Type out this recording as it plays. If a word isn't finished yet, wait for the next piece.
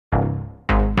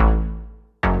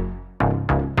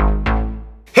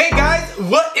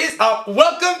What is up?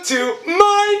 Welcome to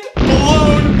Mind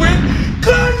Blown with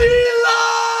Konilo!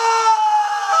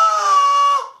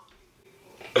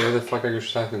 Why the fuck are you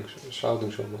shouting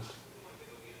so much?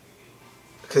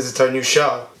 Because it's our new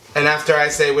show. And after I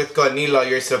say with Konilo,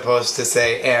 you're supposed to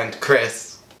say and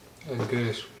Chris. And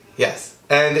Chris. Yes.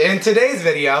 And in today's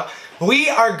video,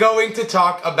 we are going to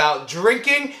talk about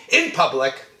drinking in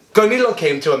public. Konilo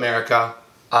came to America,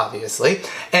 obviously,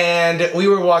 and we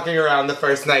were walking around the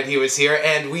first night he was here,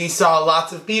 and we saw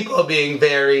lots of people being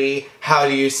very, how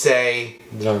do you say?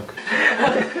 Drunk.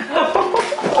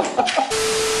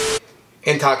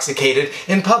 Intoxicated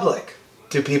in public.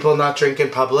 Do people not drink in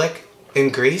public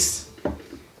in Greece?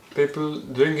 People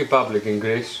drink in public in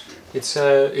Greece. It's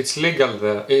legal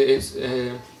there.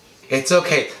 It's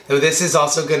okay. This is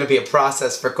also going to be a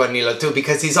process for Konilo too,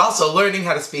 because he's also learning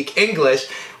how to speak English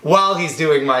while he's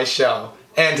doing my show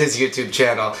and his YouTube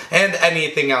channel and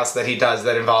anything else that he does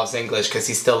that involves English, because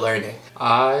he's still learning.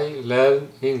 I learn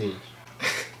English.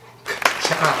 Good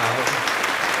job.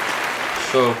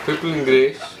 So people in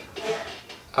Greece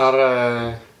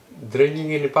are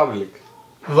drinking in public.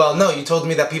 Well, no, you told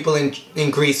me that people in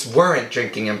Greece weren't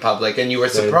drinking in public, and you were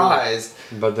surprised.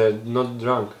 But they're not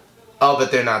drunk. Oh,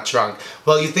 but they're not drunk.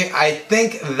 Well, I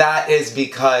think that is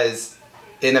because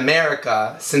in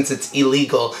America, since it's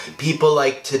illegal, people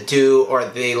like to do, or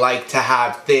they like to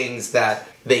have things that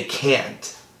they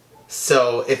can't.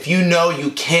 So if you know you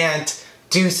can't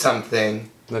do something,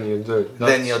 then you do it.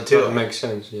 Then you'll do it. That makes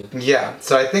sense, yeah. Yeah,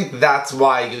 so I think that's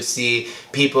why you see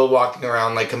people walking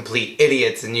around like complete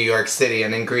idiots in New York City,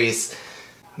 and in Greece,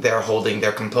 they're holding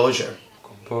their composure.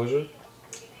 Composure?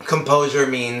 Composure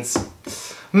means...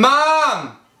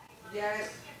 Mom! Yes,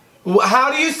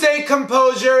 How do you say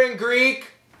composure in Greek?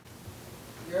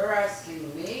 you're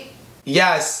asking me?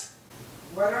 Yes.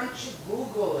 Why don't you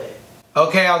Google it?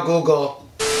 Okay, I'll Google.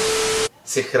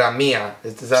 Ψυχραιμία.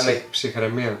 Does that make...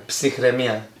 Ψυχραιμία.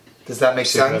 Ψυχραιμία. Does that make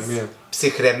sense? Ψυχραιμία.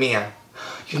 Ψυχραιμία.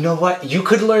 You know what? You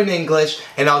could learn English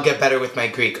and I'll get better with my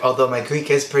Greek. Although my Greek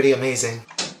is pretty amazing.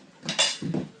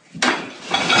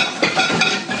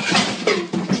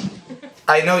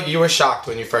 I know you were shocked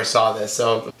when you first saw this,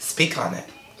 so speak on it.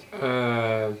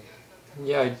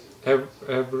 Yeah,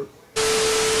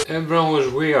 everyone was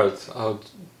weird out.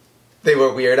 They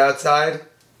were weird outside?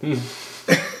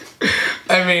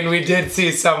 I mean, we did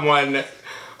see someone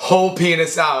whole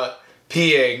penis out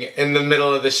peeing in the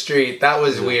middle of the street. That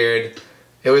was weird.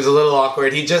 It was a little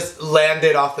awkward. He just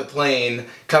landed off the plane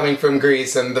coming from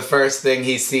Greece, and the first thing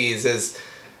he sees is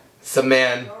some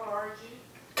man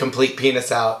complete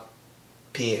penis out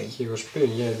peeing. He was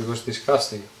peeing, yeah, it was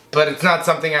disgusting. But it's not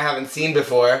something I haven't seen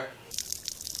before.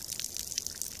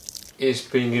 Is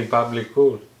peeing in public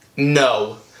cool?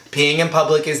 No. Peeing in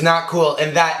public is not cool,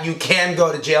 and that you can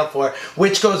go to jail for,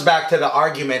 which goes back to the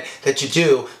argument that you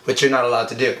do, but you're not allowed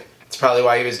to do. That's probably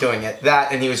why he was doing it.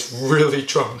 That, and he was really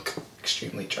drunk.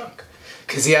 Extremely drunk.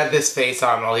 Because he had this face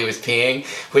on while he was peeing,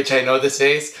 which I know this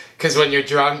face, because when you're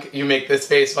drunk, you make this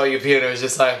face while you pee, and it was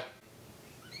just like...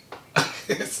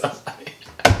 It's so funny.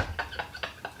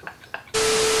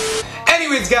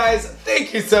 Anyways, guys,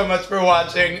 thank you so much for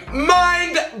watching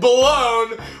Mind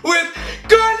Blown with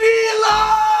Konilo!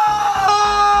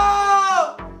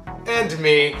 And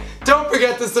me. Don't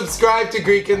forget to subscribe to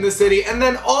Greek in the City, and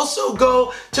then also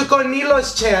go to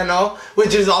Konilo's channel,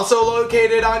 which is also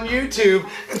located on YouTube,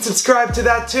 and subscribe to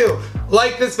that too.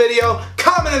 Like this video,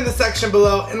 comment in the section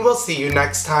below, and we'll see you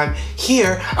next time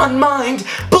here on Mind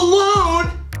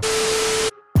Blown